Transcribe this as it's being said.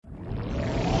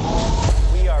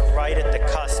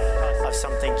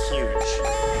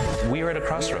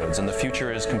crossroads, and the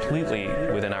future is completely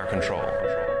within our control.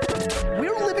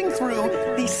 We're living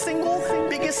through the single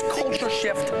biggest culture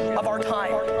shift of our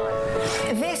time.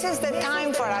 This is the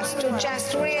time for us to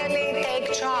just really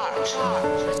take charge.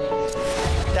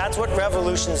 That's what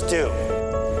revolutions do.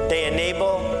 They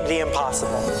enable the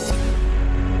impossible.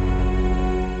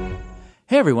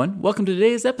 Hey everyone, welcome to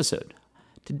today's episode.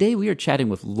 Today we are chatting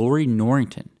with Lorrie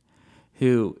Norrington,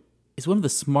 who is one of the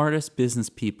smartest business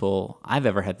people I've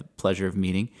ever had the pleasure of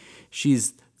meeting.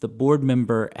 She's the board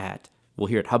member at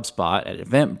HubSpot, at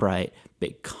Eventbrite,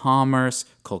 BigCommerce,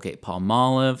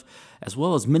 Colgate-Palmolive, as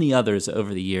well as many others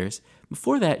over the years.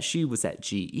 Before that, she was at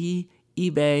GE,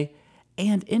 eBay,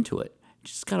 and Intuit.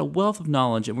 She's got a wealth of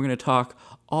knowledge, and we're going to talk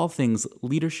all things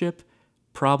leadership,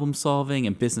 problem solving,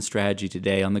 and business strategy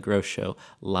today on The Growth Show,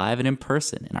 live and in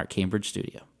person in our Cambridge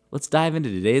studio. Let's dive into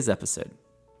today's episode.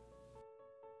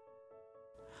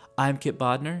 I'm Kip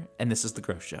Bodner, and this is The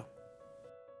Growth Show.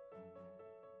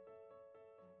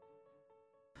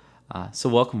 So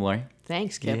welcome, Lorrie.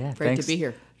 Thanks, Kip. Yeah, Great to be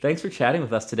here. Thanks for chatting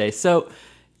with us today. So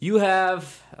you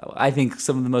have, I think,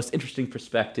 some of the most interesting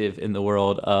perspective in the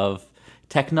world of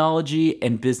technology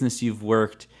and business. You've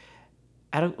worked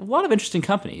at a lot of interesting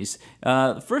companies,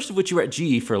 the first of which you were at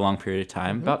GE for a long period of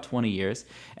time, about 20 years.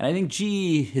 And I think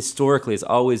GE historically has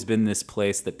always been this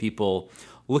place that people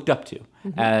looked up to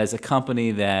as a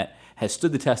company that has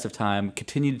stood the test of time,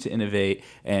 continued to innovate,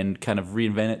 and kind of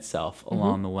reinvent itself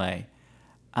along the way.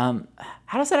 How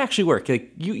does that actually work?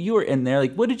 Like you were in there.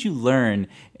 Like, what did you learn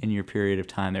in your period of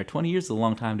time there? 20 years is a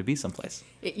long time to be someplace.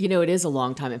 It is a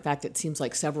long time. In fact, it seems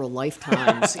like several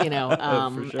lifetimes.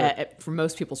 For sure. From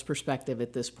most people's perspective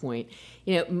at this point.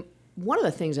 One of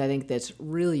the things I think that's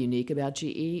really unique about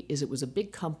GE is it was a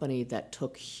big company that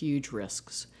took huge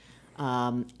risks,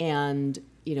 and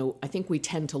I think we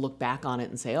tend to look back on it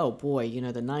and say, oh boy,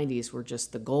 the 90s were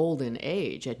just the golden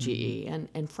age at GE,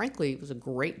 and frankly, it was a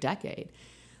great decade.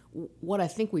 What I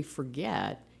think we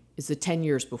forget is the 10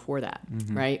 years before that,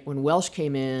 right? When Welsh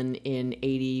came in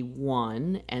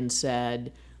 81 and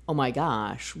said, oh my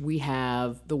gosh,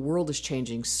 the world is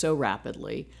changing so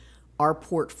rapidly. Our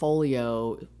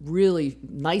portfolio really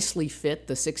nicely fit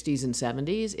the 60s and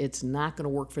 70s. It's not going to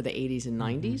work for the 80s and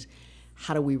 90s.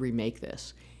 How do we remake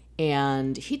this?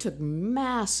 And he took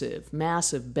massive,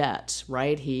 massive bets,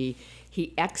 right? He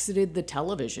exited the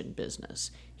television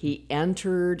business. He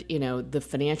entered, the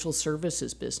financial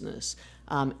services business,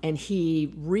 and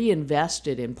he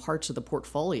reinvested in parts of the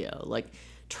portfolio. Like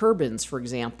turbines, for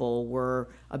example, were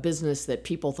a business that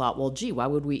people thought, well, gee, why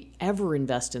would we ever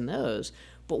invest in those?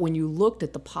 But when you looked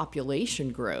at the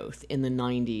population growth in the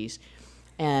 90s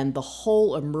and the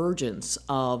whole emergence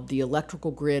of the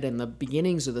electrical grid and the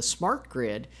beginnings of the smart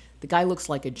grid, the guy looks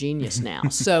like a genius now.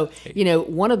 So,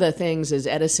 one of the things, as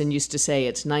Edison used to say,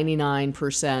 it's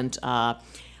 99%,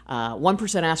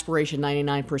 1% aspiration,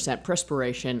 99%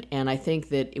 perspiration. And I think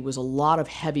that it was a lot of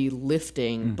heavy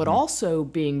lifting, but also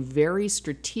being very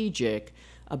strategic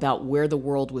about where the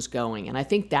world was going. And I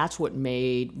think that's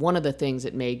one of the things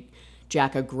that made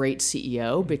Jack a great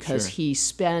CEO, because he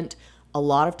spent a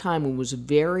lot of time and was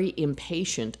very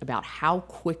impatient about how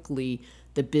quickly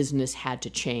the business had to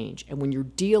change. And when you're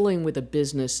dealing with a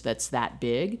business that's that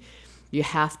big, you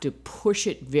have to push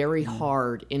it very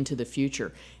hard into the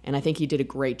future. And I think he did a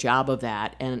great job of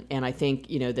that. And I think,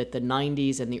 that the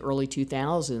 90s and the early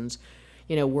 2000s,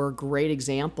 were a great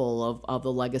example of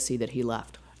the legacy that he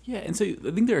left. Yeah, and so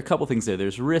I think there are a couple things there.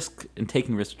 There's risk and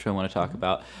taking risks, which I want to talk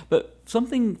about. But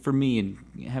something for me, and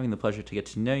having the pleasure to get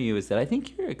to know you, is that I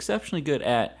think you're exceptionally good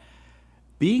at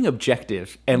being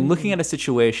objective and looking at a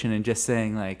situation and just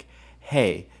saying like,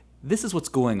 hey, this is what's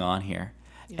going on here.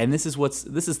 Yeah. And this is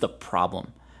the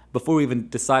problem. Before we even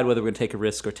decide whether we're going to take a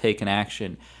risk or take an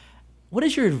action, what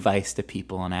is your advice to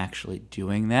people on actually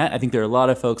doing that? I think there are a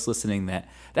lot of folks listening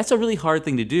that's a really hard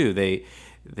thing to do.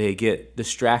 They get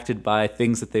distracted by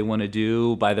things that they want to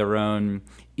do, by their own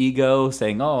ego,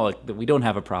 saying, oh, we don't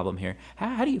have a problem here.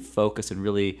 How do you focus and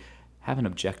really have an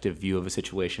objective view of a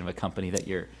situation of a company that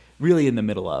you're really in the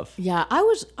middle of? Yeah, I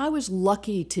was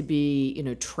lucky to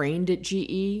be, trained at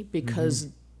GE because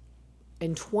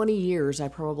in 20 years, I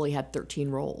probably had 13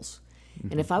 roles.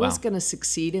 And if I was going to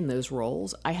succeed in those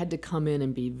roles, I had to come in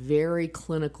and be very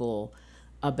clinical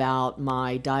about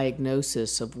my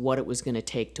diagnosis of what it was going to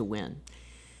take to win.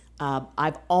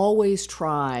 I've always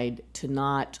tried to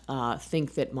not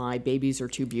think that my babies are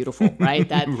too beautiful, right?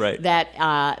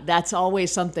 That's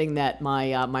always something that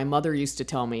my mother used to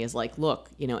tell me is like, look,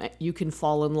 you can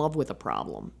fall in love with a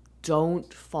problem.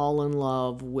 Don't fall in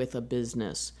love with a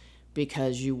business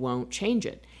because you won't change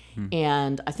it.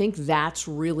 And I think that's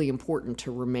really important,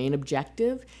 to remain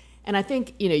objective. And I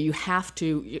think, you have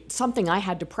to, something I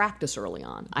had to practice early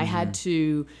on. I had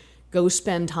to go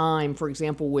spend time, for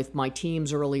example, with my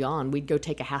teams early on. We'd go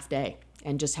take a half day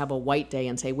and just have a white day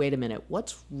and say, wait a minute,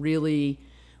 what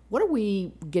are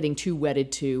we getting too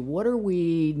wedded to? What are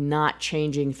we not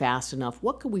changing fast enough?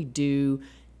 What could we do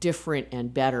different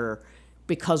and better?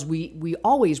 Because we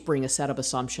always bring a set of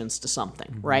assumptions to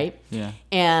something, right? Yeah.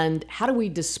 And how do we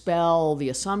dispel the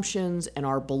assumptions and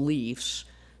our beliefs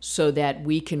so that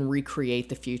we can recreate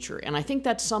the future? And I think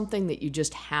that's something that you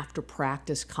just have to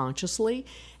practice consciously.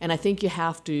 And I think you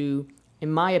have to,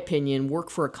 in my opinion, work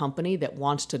for a company that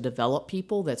wants to develop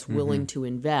people, that's willing to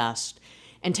invest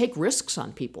and take risks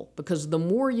on people. Because the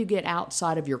more you get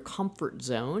outside of your comfort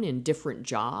zone in different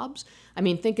jobs, I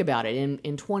mean, think about it.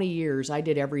 In 20 years, I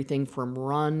did everything from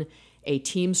run a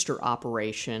Teamster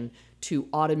operation to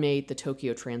automate the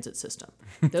Tokyo transit system.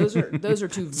 Those are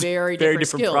two very different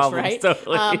skills, problems, right?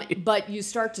 Totally. But you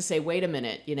start to say, wait a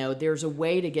minute, there's a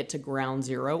way to get to ground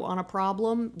zero on a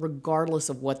problem, regardless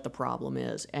of what the problem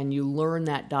is. And you learn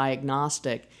that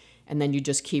diagnostic, and then you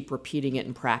just keep repeating it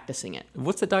and practicing it.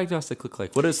 What's the diagnostic look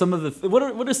like? What are some of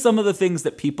the things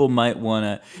that people might want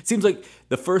to? It seems like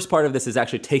the first part of this is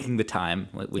actually taking the time,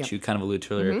 which you kind of alluded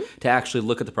to earlier, to actually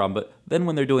look at the problem. But then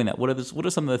when they're doing that, what are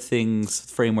some of the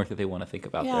framework that they want to think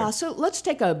about there? Yeah, so let's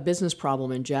take a business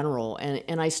problem in general,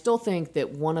 and I still think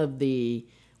that one of the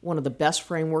best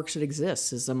frameworks that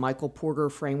exists is the Michael Porter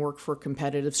framework for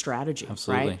competitive strategy.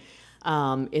 Absolutely.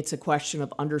 Right? It's a question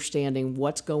of understanding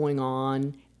what's going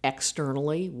on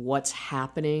externally, what's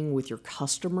happening with your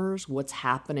customers, what's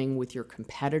happening with your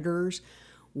competitors,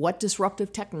 what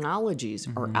disruptive technologies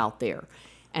are out there,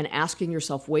 and asking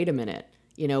yourself, wait a minute,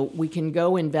 we can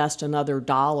go invest another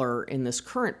 $1 in this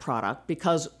current product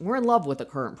because we're in love with the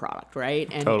current product, right?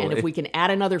 And, Totally. and if we can add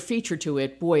another feature to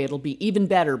it, boy, it'll be even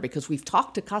better because we've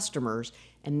talked to customers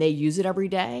and they use it every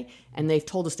day and they've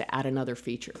told us to add another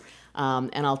feature.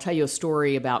 And I'll tell you a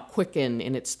story about Quicken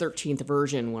in its 13th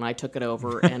version when I took it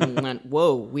over and went,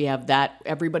 whoa, we have that.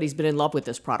 Everybody's been in love with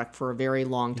this product for a very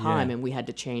long time and we had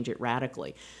to change it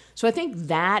radically. So I think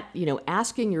that,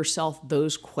 asking yourself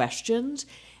those questions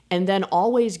and then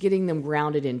always getting them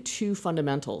grounded in two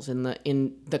fundamentals,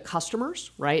 in the customers,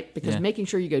 right? Because making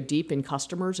sure you go deep in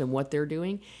customers and what they're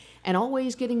doing, and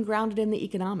always getting grounded in the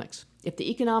economics. If the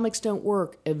economics don't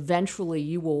work, eventually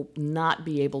you will not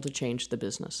be able to change the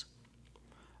business.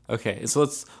 Okay, so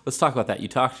let's talk about that. You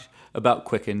talked about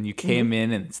Quicken. You came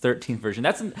in its 13th version.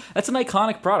 That's an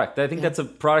iconic product. I think that's a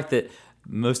product that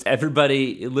most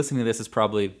everybody listening to this is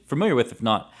probably familiar with, if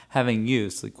not having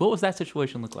used. Like, what was that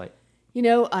situation look like?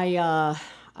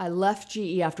 I left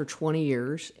GE after 20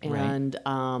 years, and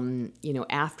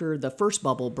after the first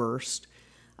bubble burst,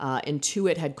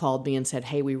 Intuit had called me and said,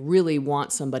 "Hey, we really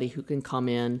want somebody who can come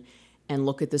in and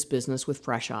look at this business with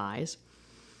fresh eyes."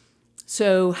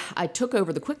 So I took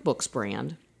over the QuickBooks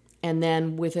brand, and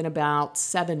then within about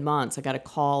 7 months, I got a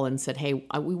call and said, "Hey,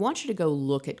 we want you to go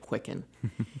look at Quicken."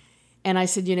 And I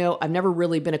said, I've never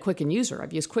really been a Quicken user.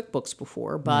 I've used QuickBooks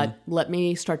before, but let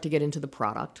me start to get into the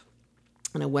product.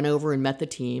 And I went over and met the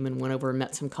team and went over and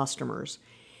met some customers.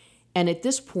 And at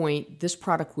this point, this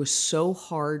product was so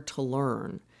hard to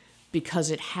learn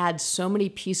because it had so many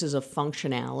pieces of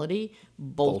functionality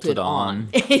bolted on.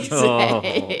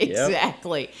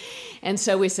 Exactly. And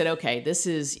so we said, okay, this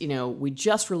is, we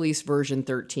just released version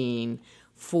 13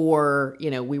 for,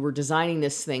 we were designing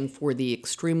this thing for the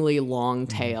extremely long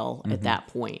tail at that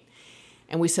point.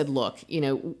 And we said, look,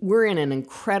 we're in an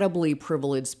incredibly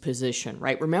privileged position,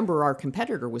 right? Remember, our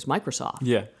competitor was Microsoft.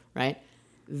 Yeah. Right?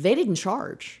 They didn't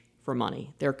charge for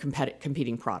money, their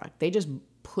competing product. They just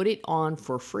put it on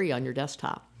for free on your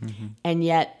desktop. And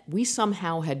yet we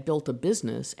somehow had built a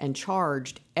business and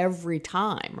charged every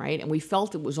time, right? And we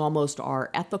felt it was almost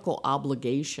our ethical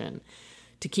obligation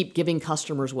to keep giving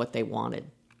customers what they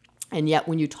wanted. And yet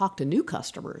when you talk to new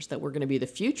customers that were going to be the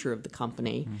future of the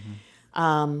company,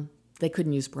 they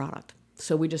couldn't use product.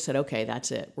 So we just said, okay,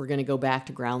 that's it. We're going to go back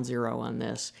to ground zero on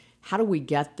this. How do we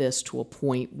get this to a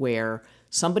point where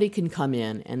somebody can come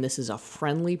in and this is a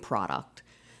friendly product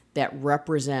that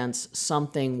represents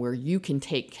something where you can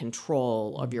take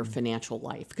control of your financial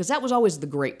life? Because that was always the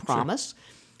great promise. Sure.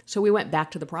 So we went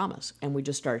back to the promise and we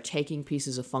just started taking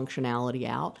pieces of functionality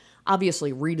out,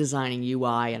 obviously redesigning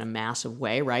UI in a massive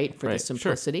way, right, for the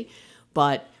simplicity. Sure.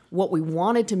 But what we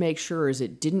wanted to make sure is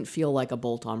it didn't feel like a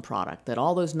bolt-on product, that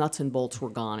all those nuts and bolts were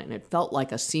gone, and it felt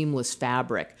like a seamless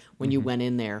fabric when you went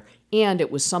in there. And it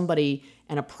was somebody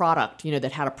and a product,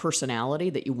 that had a personality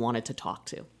that you wanted to talk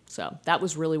to. So that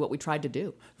was really what we tried to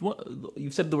do. Well,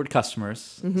 you've said the word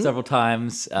customers several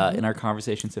times in our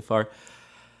conversation so far.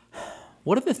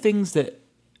 what are the things that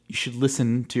you should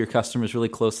listen to your customers really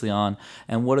closely on,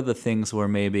 and what are the things where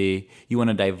maybe you want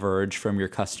to diverge from your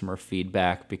customer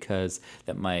feedback because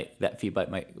that feedback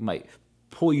might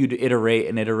pull you to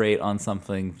iterate on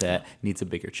something that needs a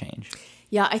bigger change?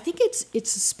 Yeah, I think it's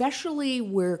especially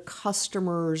where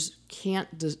customers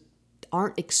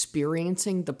aren't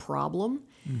experiencing the problem.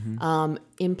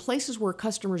 In places where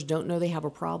customers don't know they have a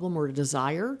problem or a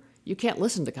desire, you can't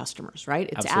listen to customers, right?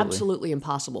 It's absolutely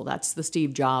impossible. That's the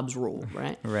Steve Jobs rule,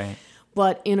 right? Right.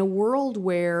 But in a world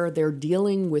where they're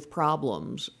dealing with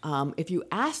problems, if you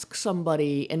ask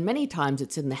somebody, and many times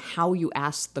it's in the how you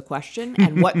ask the question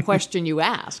and what question you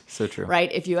ask. So true.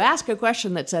 Right? If you ask a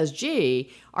question that says,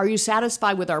 gee, are you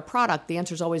satisfied with our product? The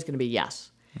answer is always going to be yes.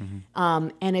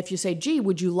 And if you say, gee,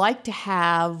 what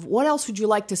else would you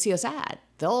like to see us add?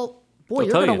 You're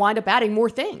going to wind up adding more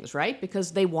things, right?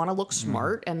 Because they want to look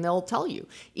smart and they'll tell you,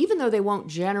 even though they won't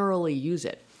generally use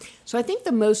it. So I think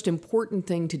the most important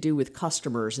thing to do with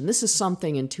customers, and this is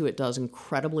something Intuit does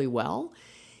incredibly well,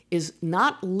 is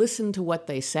not listen to what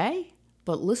they say,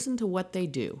 but listen to what they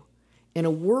do. In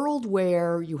a world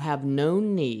where you have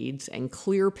known needs and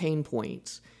clear pain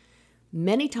points,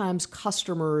 many times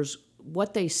customers,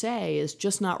 what they say is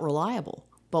just not reliable,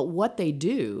 but what they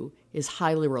do is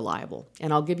highly reliable.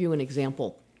 And I'll give you an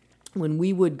example. When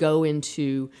we would go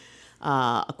into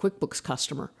a QuickBooks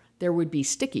customer, there would be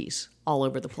stickies all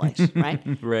over the place, right?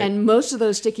 Right. And most of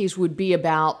those stickies would be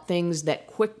about things that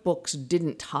QuickBooks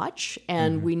didn't touch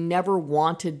and we never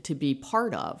wanted to be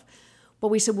part of. But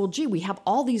we said, well, gee, we have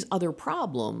all these other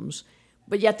problems,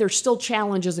 but yet there's still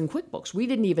challenges in QuickBooks. We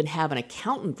didn't even have an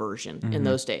accountant version in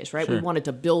those days, right? Sure. We wanted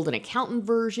to build an accountant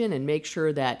version and make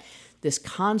sure that this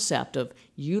concept of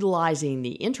utilizing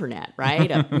the internet, right?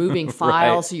 Of moving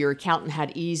files so your accountant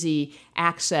had easy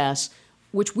access,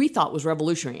 which we thought was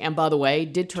revolutionary. And by the way,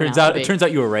 it turns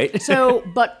out you were right.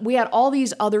 But we had all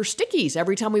these other stickies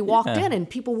every time we walked in, and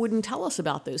people wouldn't tell us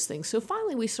about those things. So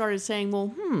finally we started saying,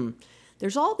 well,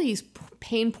 there's all these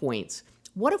pain points.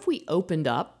 What if we opened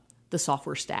up the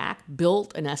software stack,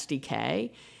 built an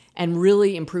SDK, and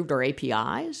really improved our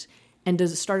APIs, and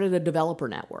started a developer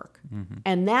network?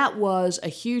 And that was a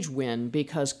huge win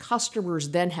because customers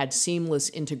then had seamless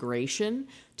integration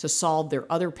to solve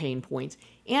their other pain points.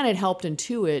 And it helped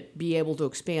Intuit be able to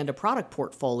expand a product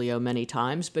portfolio many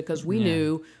times because we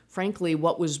knew, frankly,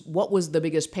 what was the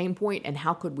biggest pain point and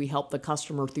how could we help the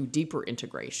customer through deeper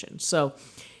integration. So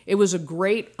it was a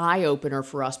great eye-opener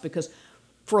for us because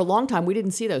for a long time, we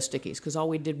didn't see those stickies because all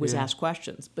we did was ask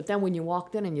questions. But then when you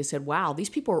walked in and you said, wow, these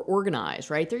people are organized,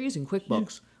 right? They're using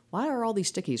QuickBooks. Why are all these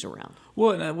stickies around?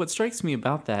 Well, what strikes me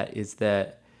about that is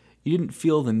that you didn't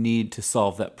feel the need to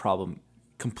solve that problem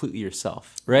completely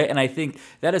yourself, right? And I think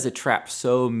that is a trap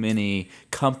so many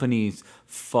companies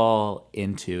fall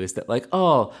into, is that like,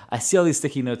 oh, I see all these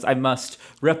sticky notes. I must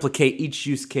replicate each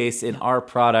use case in our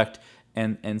product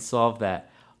and solve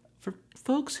that. For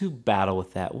folks who battle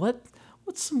with that, what's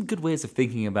some good ways of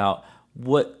thinking about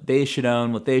what they should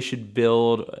own, what they should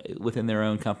build within their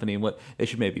own company, and what they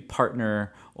should maybe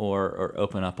partner or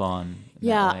open up on?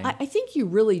 I think you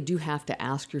really do have to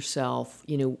ask yourself,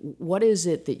 what is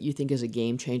it that you think is a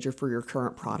game changer for your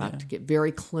current product? Get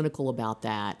very clinical about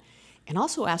that. And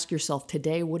also ask yourself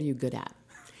today, what are you good at?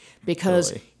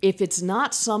 Because if it's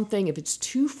not something, if it's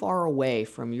too far away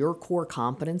from your core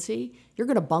competency, you're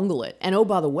going to bungle it. And oh,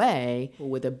 by the way,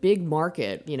 with a big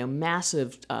market,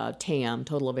 massive TAM,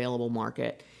 total available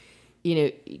market,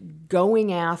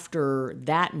 going after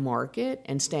that market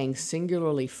and staying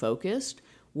singularly focused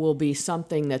will be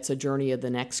something that's a journey of the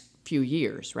next few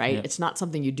years, right? Yeah. It's not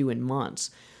something you do in months.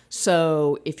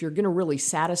 So if you're going to really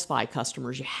satisfy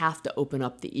customers, you have to open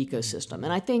up the ecosystem.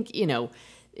 And I think,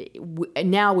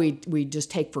 now we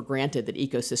just take for granted that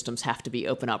ecosystems have to be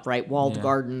open up, right? Walled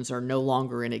gardens are no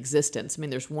longer in existence. I mean,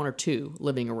 there's one or two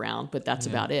living around, but that's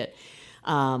about it.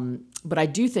 But I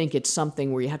do think it's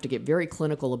something where you have to get very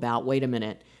clinical about, wait a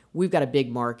minute, we've got a big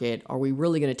market. Are we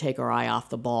really going to take our eye off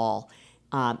the ball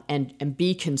and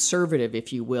be conservative,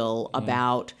 if you will,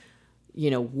 about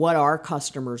what our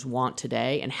customers want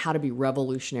today and how to be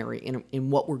revolutionary in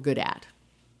what we're good at?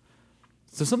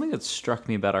 So something that struck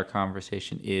me about our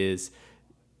conversation is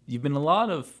you've been in a lot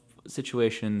of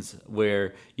situations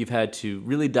where you've had to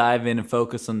really dive in and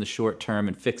focus on the short term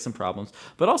and fix some problems,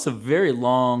 but also very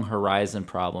long horizon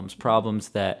problems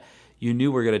that you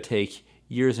knew were going to take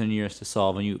years and years to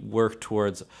solve, and you work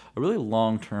towards a really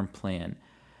long-term plan.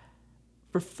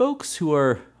 For folks who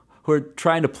are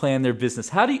trying to plan their business,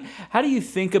 how do you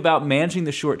think about managing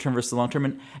the short term versus the long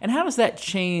term, and how does that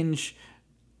change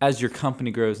as your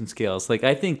company grows and scales. Like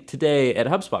I think today at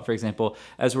HubSpot, for example,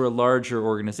 as we're a larger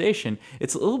organization,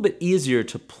 it's a little bit easier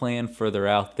to plan further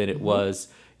out than it was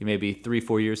maybe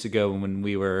 3-4 years ago when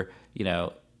we were,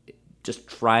 just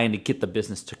trying to get the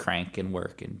business to crank and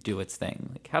work and do its thing.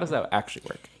 Like, how does that actually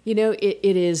work?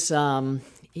 It is.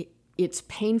 It's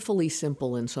painfully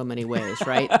simple in so many ways,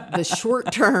 right? The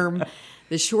short term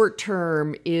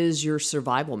is your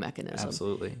survival mechanism.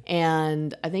 Absolutely.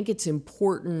 And I think it's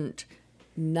important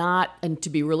to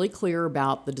be really clear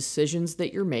about the decisions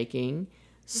that you're making,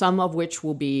 some of which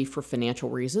will be for financial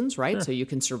reasons, right? Sure. So you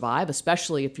can survive,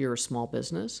 especially if you're a small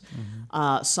business.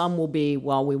 Some will be,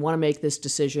 well, we want to make this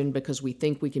decision because we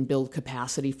think we can build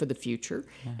capacity for the future.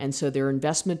 And so there are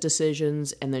investment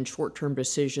decisions and then short-term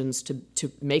decisions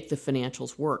to make the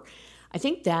financials work. I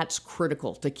think that's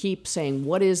critical to keep saying,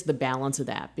 what is the balance of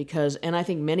that? Because, and I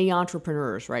think many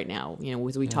entrepreneurs right now,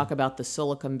 as we talk about the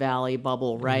Silicon Valley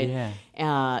bubble, right,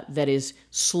 that is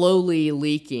slowly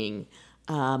leaking,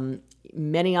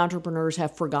 many entrepreneurs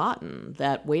have forgotten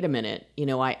that, wait a minute,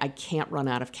 I can't run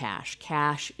out of cash.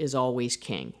 Cash is always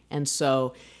king. And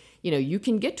so, you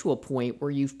can get to a point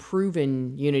where you've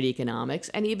proven unit economics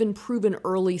and even proven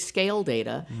early scale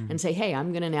data and say, hey,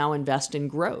 I'm going to now invest in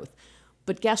growth.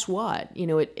 But guess what?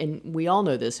 And we all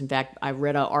know this. In fact, I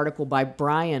read an article by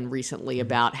Brian recently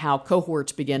about how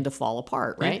cohorts begin to fall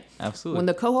apart, right? Yeah, absolutely. When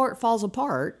the cohort falls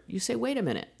apart, you say, wait a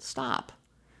minute, stop.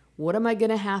 What am I going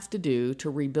to have to do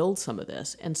to rebuild some of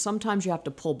this? And sometimes you have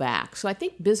to pull back. So I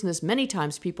think business, many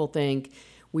times people think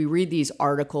we read these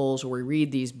articles or we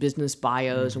read these business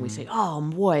bios and we say, oh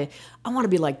boy, I want to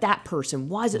be like that person.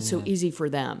 Why is it so easy for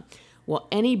them? Well,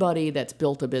 anybody that's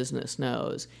built a business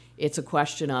knows it's a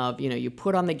question of, you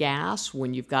put on the gas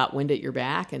when you've got wind at your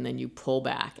back and then you pull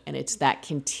back. And it's that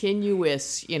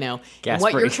continuous, gas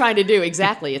what break. You're trying to do.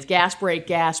 Exactly. It's gas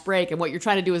break. And what you're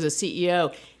trying to do as a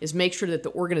CEO is make sure that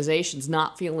the organization's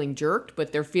not feeling jerked,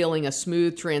 but they're feeling a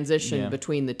smooth transition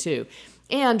between the two.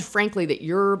 And frankly, that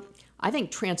you're, I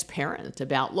think, transparent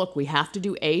about, look, we have to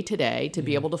do A today to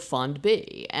be able to fund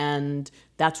B. And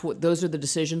those are the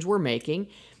decisions we're making.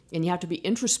 And you have to be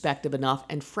introspective enough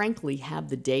and, frankly, have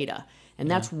the data.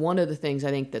 And that's one of the things I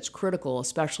think that's critical,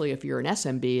 especially if you're an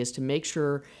SMB, is to make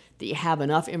sure that you have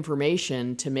enough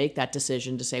information to make that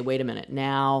decision to say, wait a minute,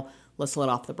 now let's let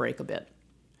off the brake a bit.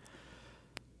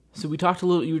 So you were talking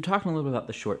a little bit about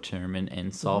the short term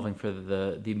and solving for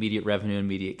the immediate revenue and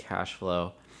immediate cash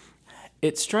flow.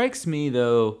 It strikes me,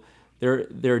 though, there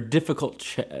are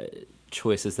difficult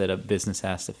choices that a business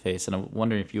has to face, and I'm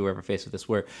wondering if you were ever faced with this,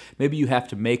 where maybe you have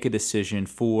to make a decision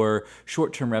for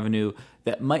short-term revenue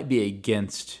that might be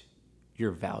against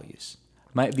your values,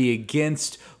 might be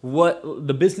against what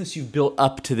the business you've built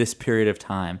up to this period of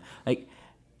time. Like,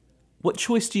 what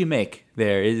choice do you make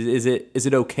there? Is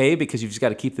it okay because you've just got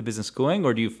to keep the business going,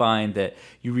 or do you find that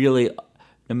you really,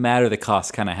 no matter the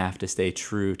cost, kind of have to stay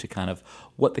true to kind of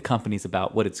what the company's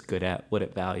about, what it's good at, what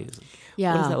it values?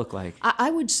 Yeah. What does that look like?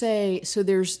 I would say, so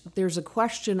there's a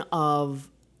question of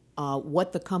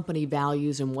what the company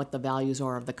values and what the values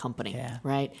are of the company,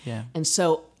 right? Yeah. And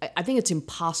so I think it's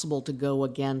impossible to go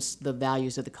against the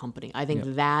values of the company. I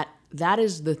think that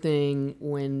is the thing,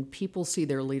 when people see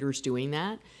their leaders doing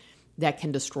that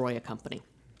can destroy a company.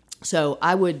 So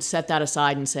I would set that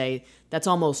aside and say that's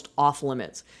almost off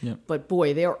limits. Yep. But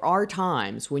boy, there are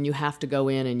times when you have to go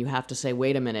in and you have to say,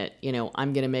 wait a minute,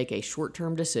 I'm going to make a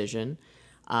short-term decision.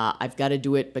 I've got to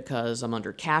do it because I'm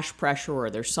under cash pressure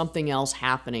or there's something else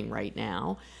happening right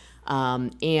now.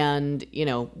 And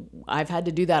I've had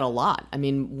to do that a lot. I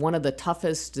mean, one of the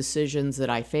toughest decisions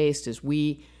that I faced is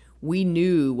we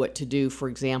knew what to do, for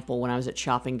example, when I was at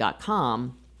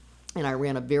shopping.com and I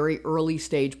ran a very early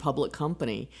stage public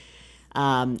company.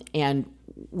 And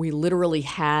we literally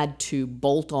had to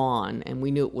bolt on, and we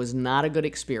knew it was not a good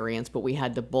experience, but we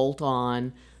had to bolt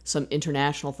on some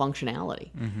international functionality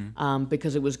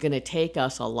because it was going to take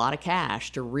us a lot of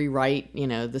cash to rewrite,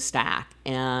 the stack.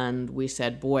 And we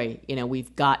said, boy,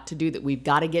 we've got to do that. We've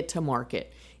got to get to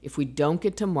market. If we don't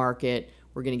get to market,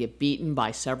 we're going to get beaten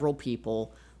by several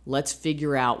people. Let's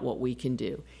figure out what we can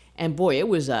do. And boy, it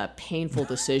was a painful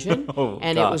decision.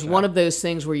 It was one of those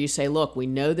things where you say, look, we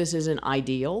know this isn't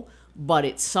ideal, but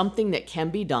it's something that can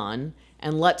be done.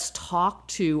 And let's talk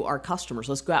to our customers.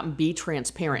 Let's go out and be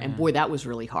transparent. And boy, that was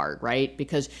really hard, right?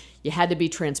 Because you had to be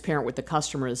transparent with the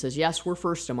customer that says, yes, we're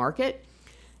first to market.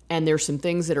 And there's some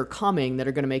things that are coming that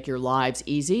are going to make your lives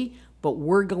easy, but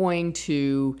we're going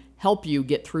to help you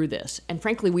get through this. And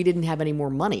frankly, we didn't have any more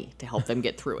money to help them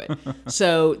get through it.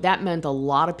 So that meant a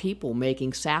lot of people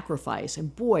making sacrifice.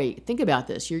 And boy, think about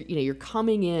this. You're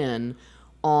coming in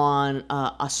on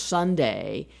a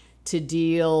Sunday to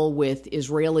deal with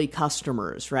Israeli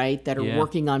customers, right, that are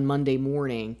working on Monday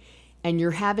morning. And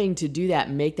you're having to do that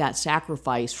and make that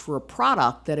sacrifice for a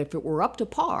product that if it were up to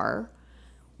par,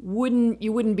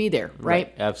 you wouldn't be there,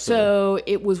 right? Absolutely. So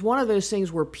it was one of those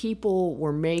things where people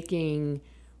were making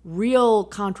real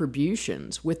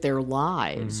contributions with their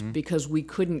lives because we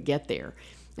couldn't get there.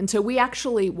 And so we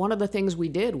actually, one of the things we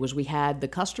did was we had the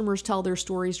customers tell their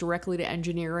stories directly to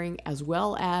engineering, as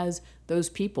well as those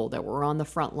people that were on the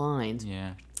front lines.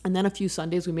 Yeah. And then a few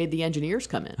Sundays we made the engineers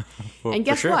come in. Well, and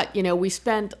guess for sure. what? We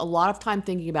spent a lot of time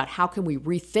thinking about how can we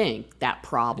rethink that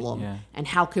problem and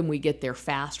how can we get there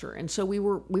faster. And so we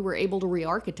were able to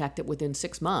re-architect it within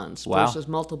 6 months versus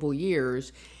multiple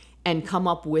years and come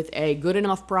up with a good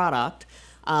enough product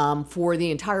for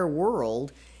the entire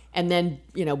world, and then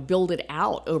build it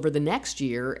out over the next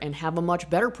year and have a much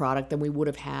better product than we would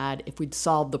have had if we'd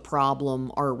solved the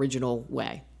problem our original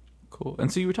way. Cool.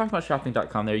 And so you were talking about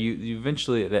shopping.com there. You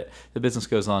eventually, that the business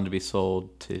goes on to be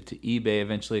sold to eBay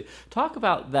eventually. Talk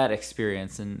about that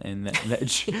experience and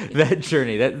that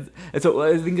journey.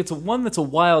 I think it's one that's a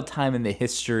wild time in the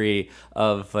history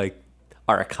of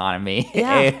our economy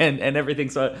and everything.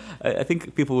 So I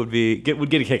think people would get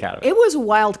a kick out of it. It was a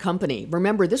wild company.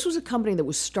 Remember, this was a company that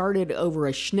was started over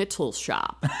a schnitzel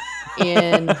shop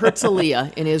in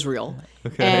Herzliya in Israel,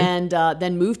 and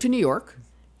then moved to New York,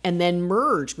 and then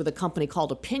merged with a company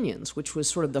called Opinions, which was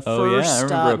sort of the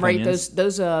first. I remember right, Opinions.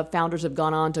 those founders have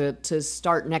gone on to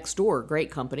start Nextdoor, great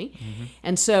company,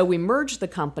 and so we merged the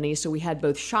company. So we had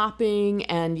both shopping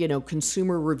and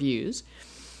consumer reviews.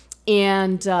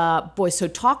 And so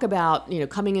talk about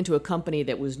coming into a company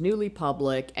that was newly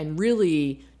public and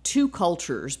really two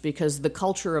cultures, because the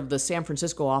culture of the San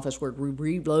Francisco office where we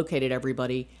relocated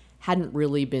everybody hadn't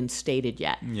really been stated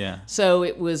yet. Yeah. So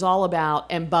it was all about,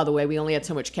 and by the way, we only had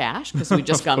so much cash because we'd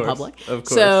just gone public. Of course.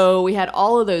 So we had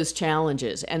all of those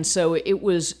challenges. And so it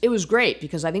was great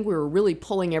because I think we were really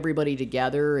pulling everybody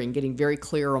together and getting very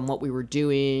clear on what we were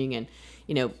doing, and,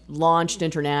 launched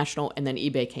international, and then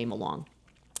eBay came along.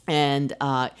 And,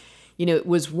 it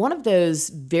was one of those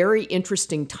very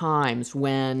interesting times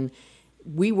when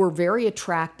we were very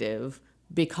attractive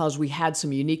because we had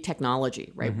some unique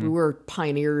technology, right? We were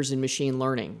pioneers in machine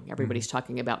learning. Everybody's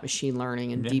talking about machine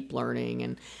learning and deep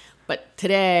learning. But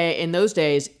today, in those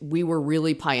days, we were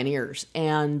really pioneers.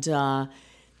 And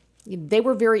they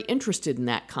were very interested in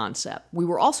that concept. We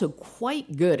were also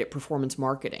quite good at performance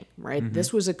marketing, right?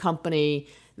 This was a company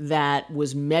that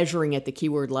was measuring at the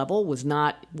keyword level, was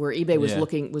not where eBay was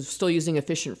was still using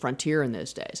efficient frontier in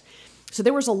those days. So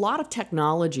there was a lot of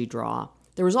technology draw.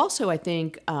 There was also, I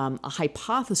think, a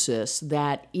hypothesis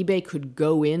that eBay could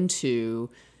go into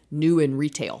new in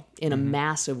retail in a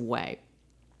massive way.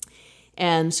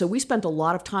 And so we spent a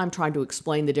lot of time trying to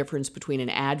explain the difference between an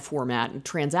ad format and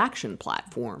transaction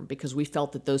platform, because we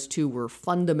felt that those two were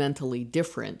fundamentally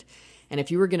different. And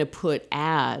if you were going to put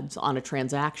ads on a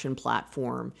transaction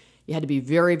platform, you had to be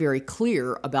very, very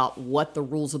clear about what the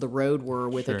rules of the road were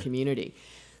with a community.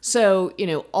 So,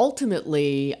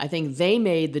 ultimately, I think they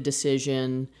made the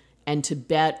decision and to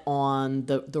bet on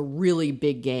the really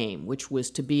big game, which was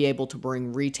to be able to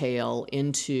bring retail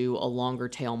into a longer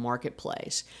tail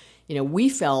marketplace. We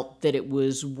felt that it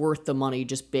was worth the money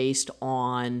just based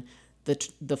on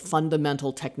the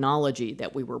fundamental technology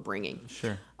that we were bringing.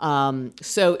 Sure.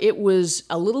 So it was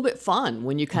a little bit fun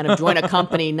when you kind of join a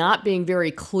company not being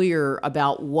very clear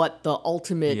about what the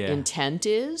ultimate intent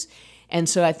is. And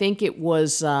so I think it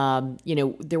was,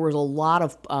 there was a lot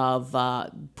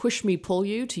of push me, pull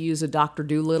you, to use a Dr.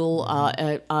 Dolittle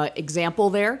example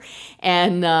there.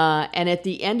 And at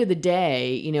the end of the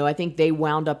day, I think they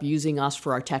wound up using us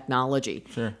for our technology.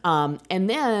 Sure. And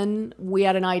then we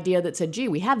had an idea that said, gee,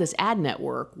 we have this ad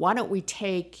network. Why don't we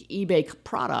take eBay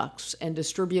products and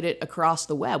distribute it across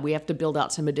the web? We have to build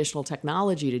out some additional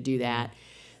technology to do that.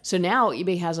 So now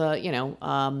eBay has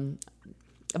a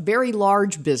very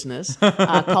large business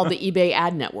called the eBay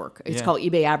Ad Network. It's called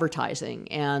eBay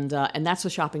Advertising, and that's the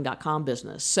shopping.com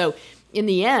business. So in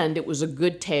the end, it was a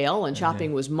good tale, and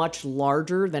shopping was much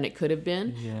larger than it could have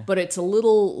been. Yeah. But it's a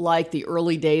little like the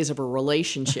early days of a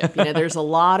relationship. There's a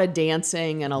lot of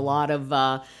dancing and a lot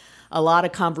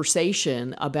of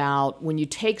conversation about when you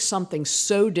take something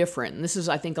so different. And this is,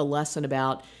 I think, a lesson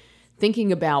about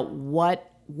thinking about what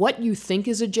you think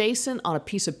is adjacent on a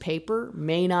piece of paper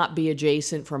may not be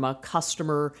adjacent from a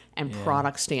customer and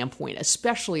product standpoint,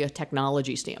 especially a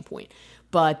technology standpoint.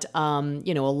 But, a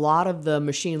lot of the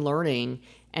machine learning,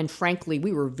 and frankly,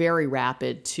 we were very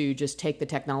rapid to just take the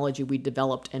technology we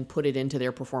developed and put it into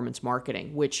their performance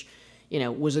marketing, which,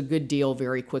 was a good deal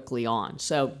very quickly on.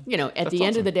 So, at the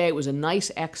end of the day, it was a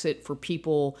nice exit for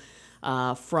people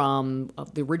from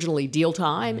the originally Deal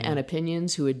Time and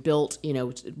Opinions who had built,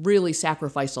 really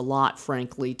sacrificed a lot,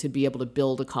 frankly, to be able to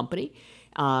build a company.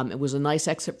 It was a nice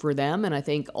exit for them, and I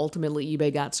think ultimately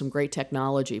eBay got some great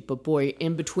technology. But boy,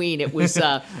 in between, it was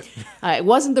it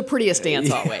wasn't the prettiest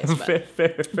dance always,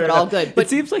 but all good. But it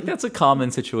seems like that's a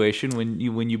common situation when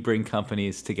you bring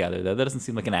companies together. That doesn't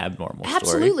seem like an abnormal story.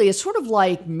 Absolutely, it's sort of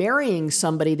like marrying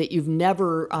somebody that you've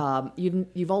never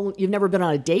you've never been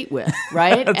on a date with,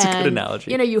 right? That's a good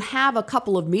analogy. You have a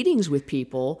couple of meetings with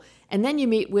people. And then you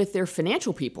meet with their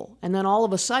financial people. And then all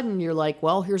of a sudden you're like,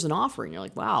 well, here's an offer. And you're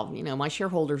like, wow, my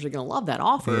shareholders are going to love that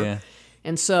offer. Yeah.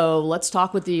 And so let's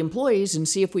talk with the employees and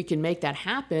see if we can make that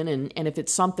happen and if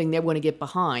it's something they want to get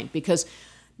behind. Because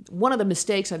one of the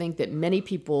mistakes I think that many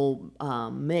people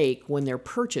make when they're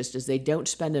purchased is they don't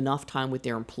spend enough time with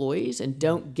their employees and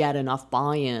don't get enough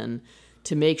buy-in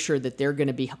to make sure that they're going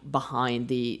to be behind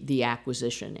the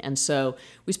acquisition. And so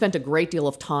we spent a great deal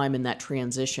of time in that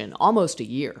transition, almost a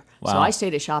year. Wow. So I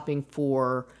stayed at Shopping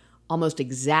for almost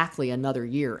exactly another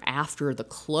year after the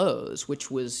close,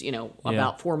 which was,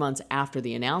 about 4 months after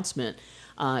the announcement,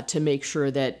 to make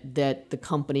sure that the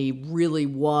company really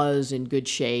was in good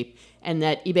shape and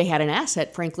that eBay had an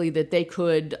asset, frankly, that they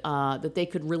could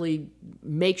really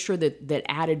make sure that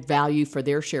added value for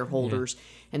their shareholders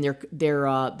and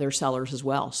their sellers as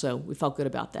well. So we felt good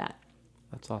about that.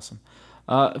 That's awesome.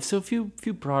 So a few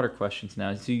broader questions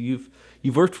now. So you've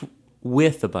worked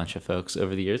with a bunch of folks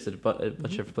over the years at a bunch of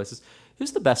different places.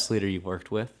 Who's the best leader you've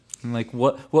worked with? And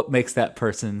what makes that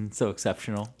person so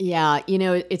exceptional? Yeah,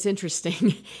 it's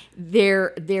interesting.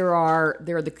 There are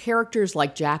the characters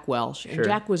like Jack Welch, and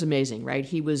Jack was amazing, right?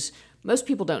 Most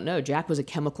people don't know Jack was a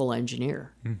chemical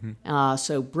engineer,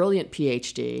 so brilliant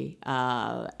PhD,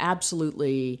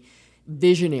 absolutely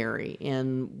visionary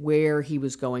in where he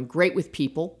was going. Great with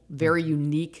people, very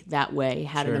unique that way.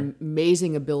 Had an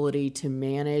amazing ability to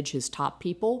manage his top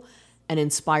people and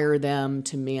inspire them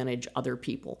to manage other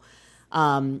people.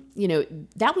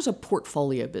 That was a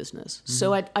portfolio business.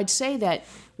 So I'd say that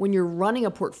when you're running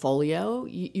a portfolio,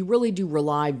 you really do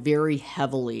rely very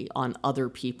heavily on other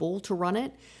people to run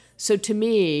it. So to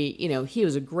me, he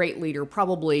was a great leader,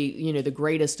 probably, the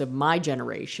greatest of my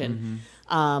generation.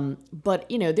 But,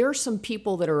 there are some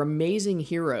people that are amazing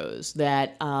heroes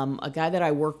that a guy that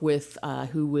I work with I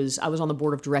was on the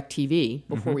board of DIRECTV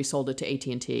before we sold it to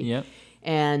AT&T. Yep.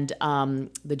 And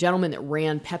the gentleman that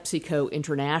ran PepsiCo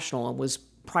International and was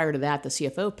prior to that the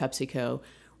CFO of PepsiCo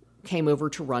came over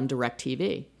to run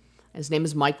DIRECTV. His name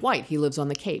is Mike White. He lives on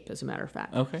the Cape, as a matter of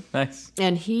fact. Okay, nice.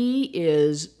 And he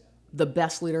is the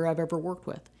best leader I've ever worked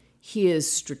with. He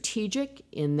is strategic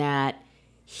in that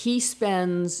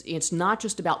it's not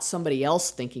just about somebody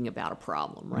else thinking about a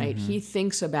problem, right? He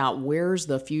thinks about where's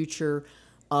the future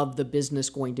of the business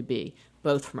going to be,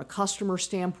 both from a customer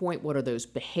standpoint, what are those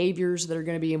behaviors that are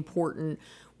going to be important,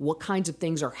 what kinds of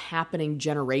things are happening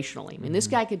generationally. I mean, this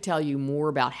guy could tell you more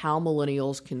about how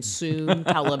millennials consume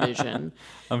television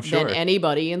than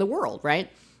anybody in the world, right?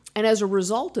 And as a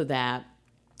result of that,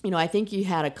 I think you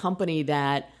had a company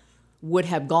that would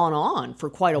have gone on for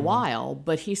quite a while,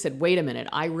 but he said, wait a minute,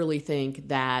 I really think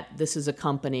that this is a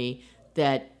company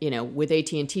that, with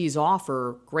AT&T's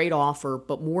offer, great offer,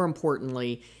 but more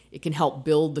importantly, it can help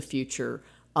build the future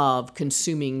of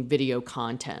consuming video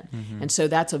content. And so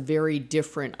that's a very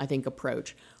different, I think,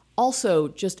 approach. Also,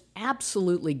 just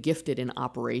absolutely gifted in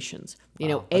operations.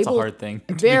 That's a hard thing.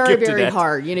 Very, very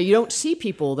hard. You don't see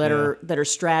people that are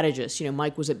strategists.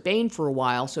 Mike was at Bain for a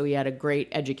while, so he had a great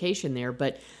education there.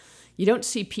 But you don't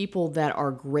see people that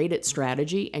are great at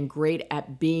strategy and great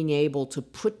at being able to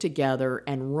put together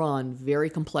and run very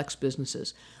complex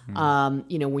businesses.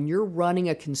 When you're running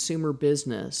a consumer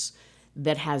business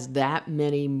that has that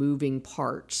many moving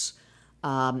parts,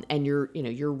 and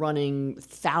you're running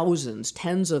thousands,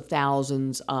 tens of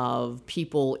thousands of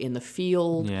people in the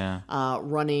field,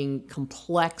 running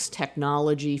complex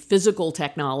technology, physical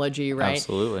technology, right?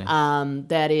 Absolutely.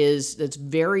 That's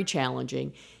very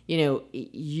challenging.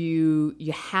 You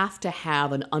have to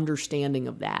have an understanding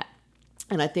of that,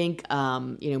 and I think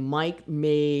Mike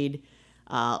made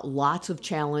lots of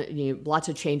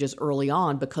changes early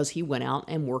on because he went out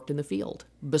and worked in the field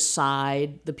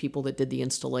beside the people that did the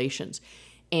installations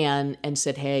and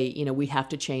said, hey, we have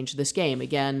to change this game.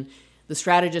 Again, the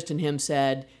strategist in him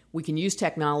said, we can use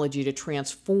technology to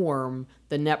transform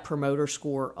the net promoter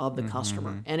score of the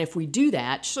customer. And if we do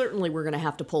that, certainly we're going to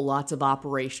have to pull lots of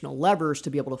operational levers to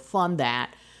be able to fund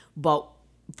that. But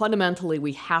fundamentally,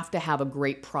 we have to have a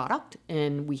great product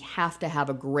and we have to have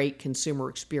a great consumer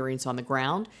experience on the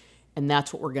ground. and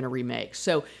that's what we're going to remake.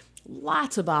 So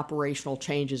lots of operational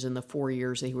changes in the 4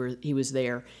 years that he was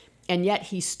there. And yet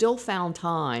he still found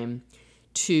time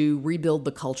to rebuild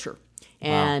the culture.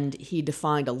 And he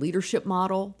defined a leadership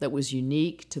model that was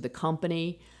unique to the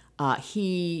company. There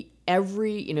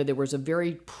was a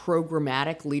very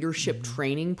programmatic leadership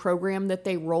training program that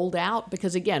they rolled out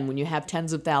because, again, when you have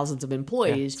tens of thousands of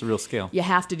employees, it's a real scale. You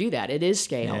have to do that. It is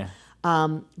scale.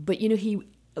 Yeah. But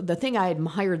the thing I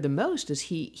admired the most is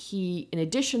he, in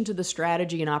addition to the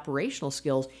strategy and operational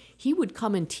skills, he would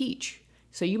come and teach.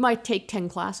 So you might take 10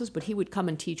 classes, but he would come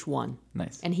and teach one.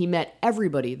 Nice. And he met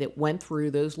everybody that went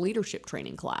through those leadership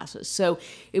training classes. So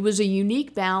it was a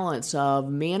unique balance of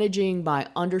managing by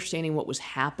understanding what was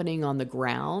happening on the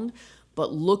ground,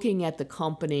 but looking at the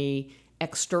company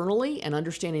externally and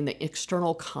understanding the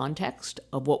external context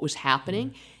of what was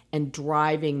happening and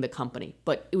driving the company.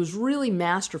 But it was really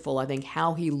masterful, I think,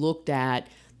 how he looked at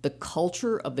the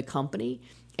culture of the company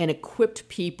and equipped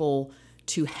people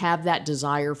to have that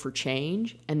desire for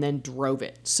change and then drove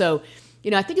it. So,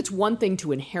 I think it's one thing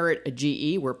to inherit a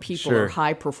GE where people are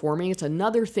high performing. It's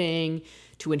another thing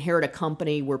to inherit a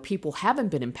company where people haven't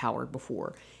been empowered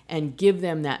before and give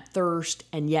them that thirst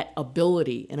and yet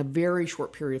ability in a very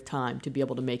short period of time to be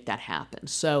able to make that happen.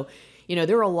 So,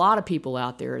 there are a lot of people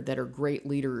out there that are great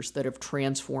leaders that have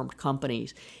transformed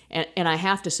companies. And I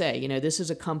have to say, this is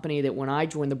a company that when I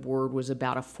joined the board was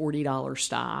about a $40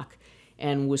 stock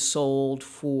and was sold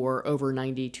for over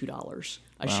 $92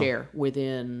 a share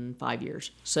within 5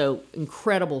 years. So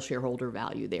incredible shareholder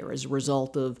value there as a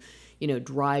result of,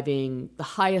 driving the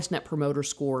highest net promoter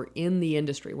score in the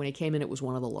industry. When it came in, it was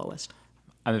one of the lowest.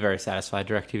 I'm a very satisfied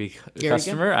DIRECTV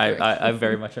customer. I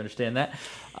very much understand that.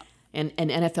 And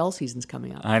NFL season's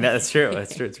coming up. I know, that's true.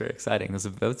 That's true. It's very exciting.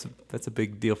 That's a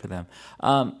big deal for them.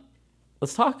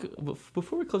 Let's talk,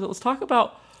 before we close it, let's talk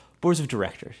about boards of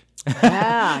directors.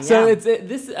 Yeah, So I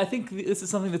think this is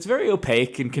something that's very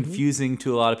opaque and confusing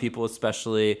to a lot of people,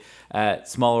 especially at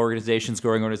small organizations,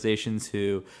 growing organizations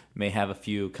who may have a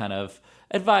few kind of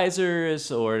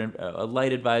advisors or a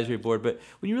light advisory board. But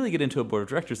when you really get into a board of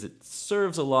directors, it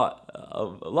serves a lot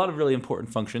of really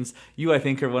important functions. You, I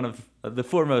think, are one of the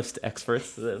foremost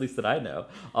experts, at least that I know,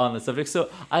 on the subject. So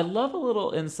I love a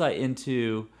little insight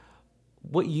into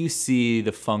what you see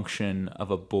the function of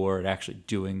a board actually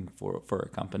doing for a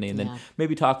company, and then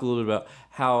maybe talk a little bit about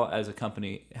how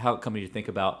companies think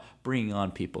about bringing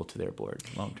on people to their board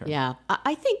long term. Yeah,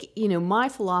 I think, my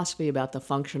philosophy about the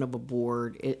function of a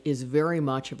board is very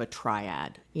much of a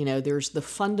triad. There's the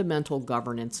fundamental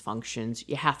governance functions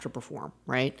you have to perform,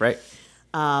 right? Right.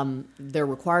 They're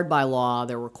required by law.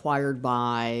 They're required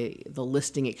by the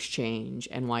listing exchange,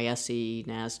 NYSE,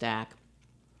 NASDAQ.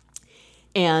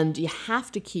 And you have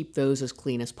to keep those as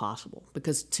clean as possible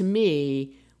because to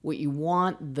me, what you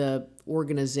want the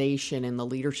organization and the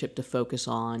leadership to focus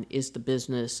on is the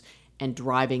business and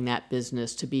driving that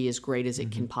business to be as great as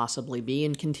it can possibly be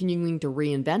and continuing to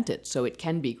reinvent it so it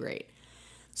can be great.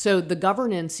 So the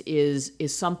governance is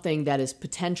something that is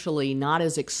potentially not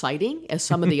as exciting as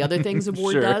some of the other things a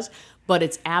board does, but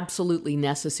it's absolutely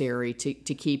necessary to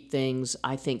keep things,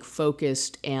 I think,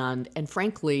 focused and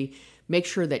frankly, make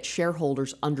sure that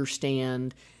shareholders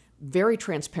understand very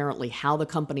transparently how the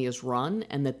company is run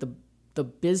and that the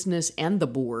business and the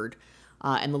board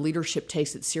and the leadership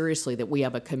takes it seriously, that we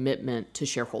have a commitment to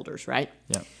shareholders, right?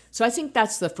 Yeah. So I think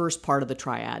that's the first part of the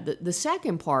triad. The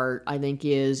second part, I think,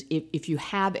 is if you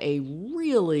have a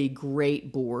really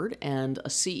great board and a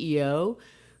CEO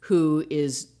who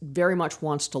is very much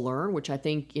wants to learn, which I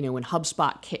think, in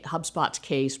HubSpot's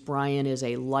case, Brian is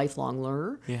a lifelong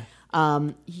learner. Yeah.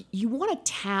 You want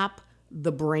to tap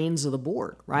the brains of the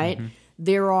board, right? Mm-hmm.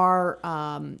 There are,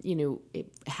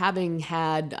 having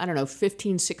had,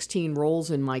 15, 16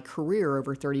 roles in my career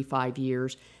over 35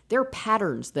 years, there are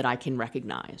patterns that I can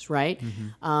recognize, right?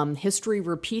 Mm-hmm. History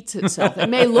repeats itself. It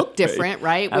may look different,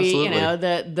 right? Absolutely.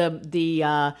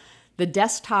 The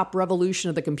desktop revolution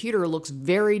of the computer looks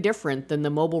very different than the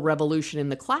mobile revolution in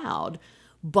the cloud.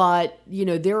 But,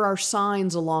 there are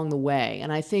signs along the way.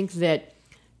 And I think that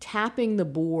tapping the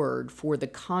board for the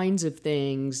kinds of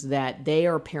things that they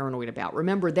are paranoid about.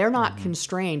 Remember, they're not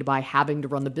constrained by having to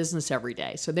run the business every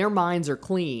day. So their minds are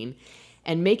clean.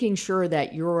 And making sure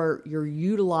that you're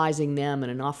utilizing them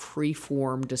in enough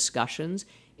free-form discussions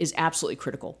is absolutely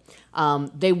critical.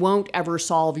 They won't ever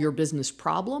solve your business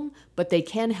problem, but they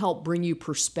can help bring you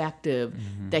perspective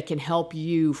that can help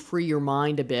you free your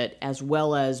mind a bit, as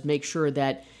well as make sure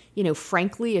that,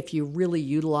 frankly, if you really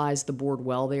utilize the board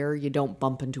well there, you don't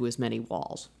bump into as many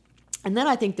walls. And then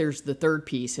I think there's the third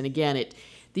piece. And again,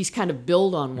 these kind of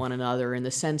build on one another in the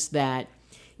sense that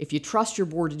if you trust your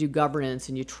board to do governance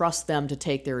and you trust them to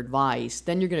take their advice,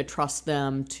 then you're going to trust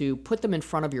them to put them in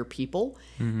front of your people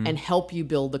and help you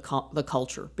build the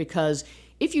culture. Because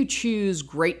if you choose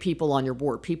great people on your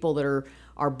board, people that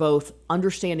are both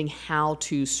understanding how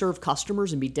to serve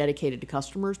customers and be dedicated to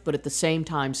customers, but at the same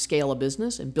time scale a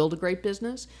business and build a great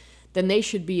business, then they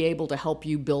should be able to help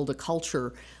you build a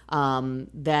culture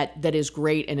that is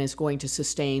great and is going to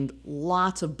sustain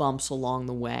lots of bumps along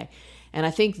the way. And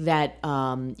I think that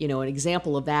an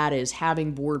example of that is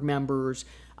having board members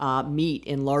meet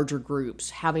in larger groups,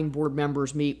 having board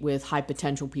members meet with high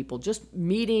potential people, just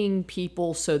meeting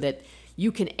people so that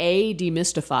you can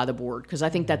demystify the board, because I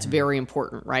think that's very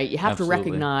important, right? You have Absolutely. to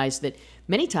recognize that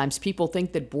many times people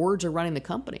think that boards are running the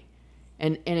company.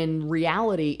 And in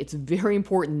reality, it's very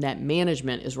important that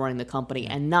management is running the company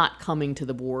and not coming to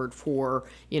the board for,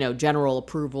 general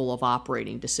approval of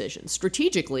operating decisions.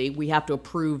 Strategically, we have to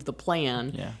approve the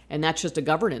plan, and that's just a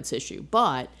governance issue.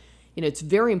 But, it's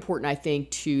very important, I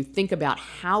think, to think about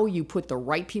how you put the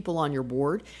right people on your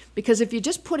board, because if you're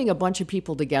just putting a bunch of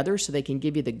people together so they can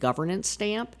give you the governance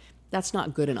stamp, that's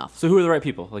not good enough. So who are the right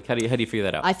people? Like, how do you figure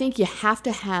that out? I think you have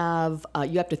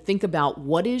to think about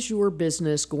what is your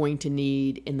business going to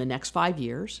need in the next 5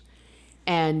 years,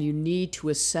 and you need to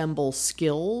assemble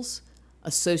skills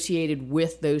associated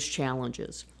with those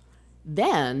challenges.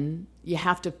 Then you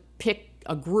have to pick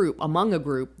among a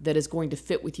group that is going to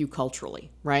fit with you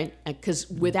culturally, right? Because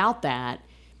without that,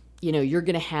 you're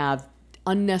going to have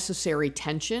unnecessary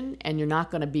tension, and you're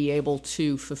not going to be able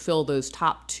to fulfill those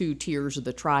top two tiers of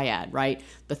the triad, right?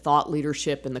 The thought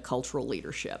leadership and the cultural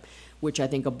leadership, which I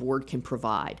think a board can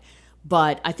provide.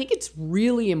 But I think it's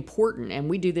really important, and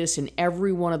we do this in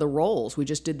every one of the roles. We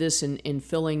just did this in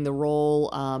filling the role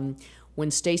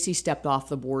when Stacy stepped off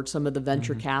the board, some of the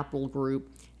venture capital group,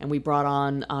 and we brought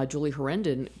on Julie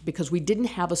Herendon because we didn't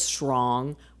have a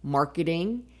strong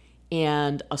marketing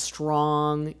and a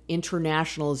strong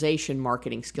internationalization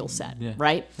marketing skill set,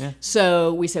 right? Yeah.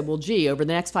 So we said, well, over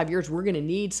the next 5 years, we're going to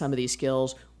need some of these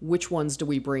skills. Which ones do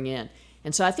we bring in?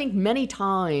 And so I think many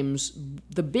times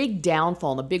the big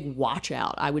downfall and the big watch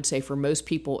out, I would say, for most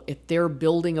people, if they're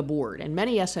building a board, and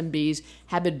many SMBs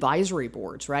have advisory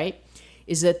boards, right,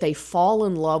 is that they fall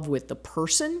in love with the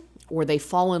person or they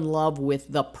fall in love with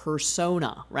the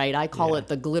persona, right? I call it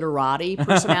the glitterati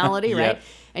personality, right?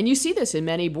 And you see this in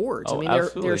many boards. Oh, I mean,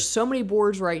 there's so many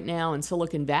boards right now in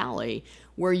Silicon Valley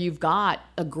where you've got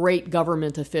a great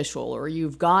government official or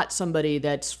you've got somebody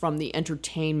that's from the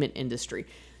entertainment industry.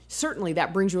 Certainly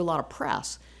that brings you a lot of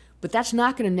press, but that's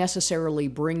not going to necessarily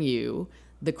bring you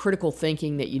the critical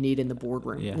thinking that you need in the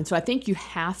boardroom. And so I think you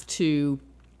have to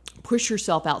push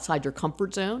yourself outside your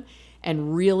comfort zone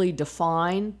and really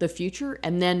define the future,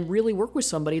 and then really work with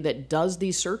somebody that does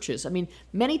these searches. I mean,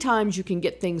 many times you can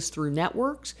get things through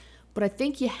networks, but I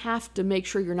think you have to make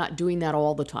sure you're not doing that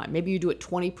all the time. Maybe you do it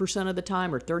 20% of the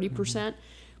time or 30%,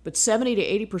 but 70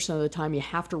 to 80% of the time you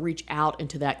have to reach out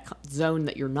into that zone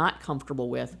that you're not comfortable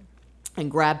with and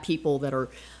grab people that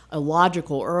are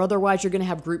illogical, or otherwise you're going to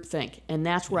have groupthink. And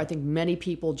that's where I think many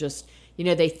people just,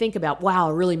 they think about, wow,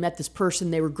 I really met this person,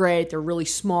 they were great, they're really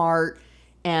smart.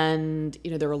 And,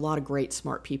 there are a lot of great,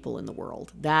 smart people in the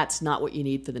world. That's not what you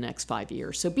need for the next 5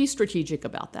 years. So be strategic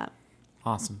about that.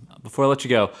 Awesome. Before I let you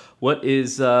go,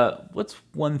 what's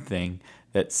one thing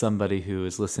that somebody who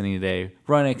is listening today,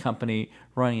 running a company,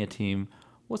 running a team,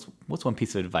 what's one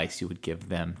piece of advice you would give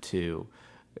them to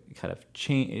kind of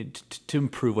change, to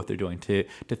improve what they're doing, to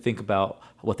think about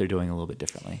what they're doing a little bit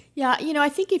differently? Yeah, I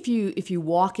think if you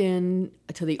walk in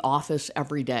to the office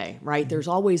every day, right, there's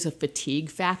always a fatigue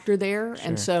factor there. Sure.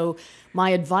 And so my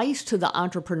advice to the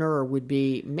entrepreneur would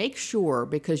be make sure,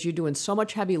 because you're doing so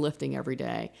much heavy lifting every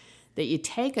day, that you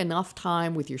take enough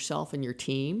time with yourself and your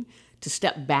team to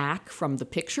step back from the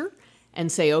picture and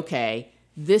say, okay,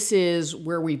 this is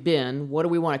where we've been. What do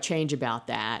we want to change about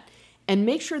that? And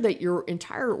make sure that your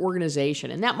entire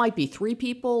organization, and that might be 3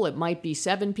 people, it might be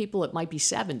 7 people, it might be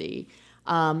 70,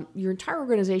 your entire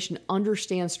organization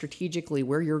understands strategically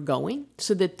where you're going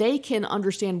so that they can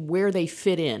understand where they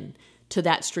fit in to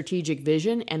that strategic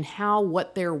vision and how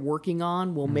what they're working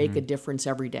on will make a difference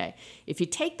every day. If you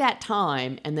take that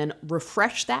time and then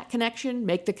refresh that connection,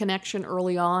 make the connection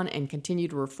early on and continue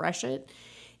to refresh it,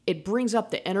 it brings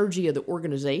up the energy of the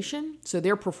organization, so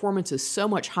their performance is so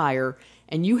much higher,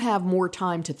 and you have more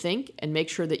time to think and make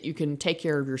sure that you can take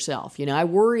care of yourself. I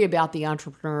worry about the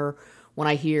entrepreneur when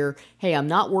I hear, hey, I'm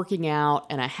not working out,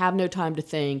 and I have no time to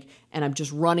think, and I'm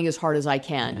just running as hard as I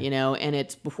can, and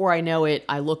it's, before I know it,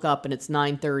 I look up and it's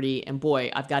 9:30, and boy,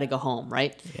 I've got to go home,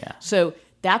 right? Yeah. So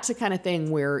that's the kind of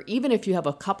thing where even if you have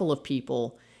a couple of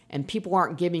people and people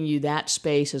aren't giving you that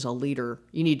space as a leader,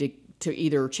 you need to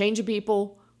either change the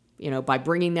people, by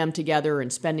bringing them together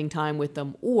and spending time with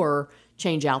them, or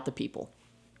change out the people.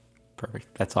 Perfect.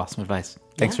 That's awesome advice.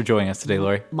 Thanks for joining us today,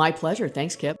 Lorrie. My pleasure.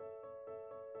 Thanks, Kip.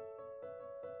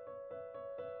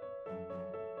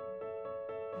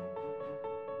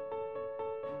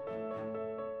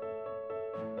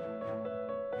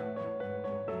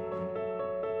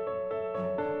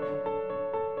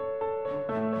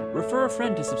 Refer a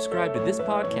friend to subscribe to this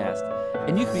podcast,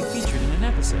 and you can be featured in an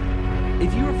episode.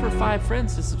 If you refer 5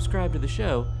 friends to subscribe to the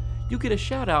show, you'll get a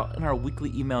shout-out in our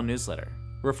weekly email newsletter.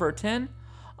 Refer 10,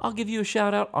 I'll give you a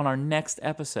shout-out on our next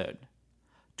episode.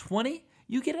 20,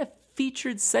 you get a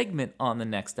featured segment on the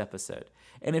next episode.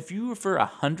 And if you refer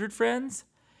 100 friends,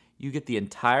 you get the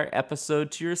entire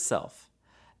episode to yourself.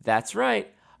 That's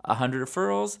right, 100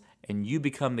 referrals, and you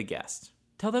become the guest.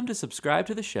 Tell them to subscribe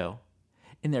to the show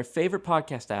in their favorite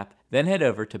podcast app, then head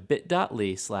over to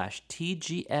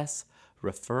bit.ly/TGS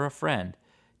refer a friend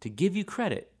to give you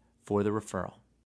credit for the referral.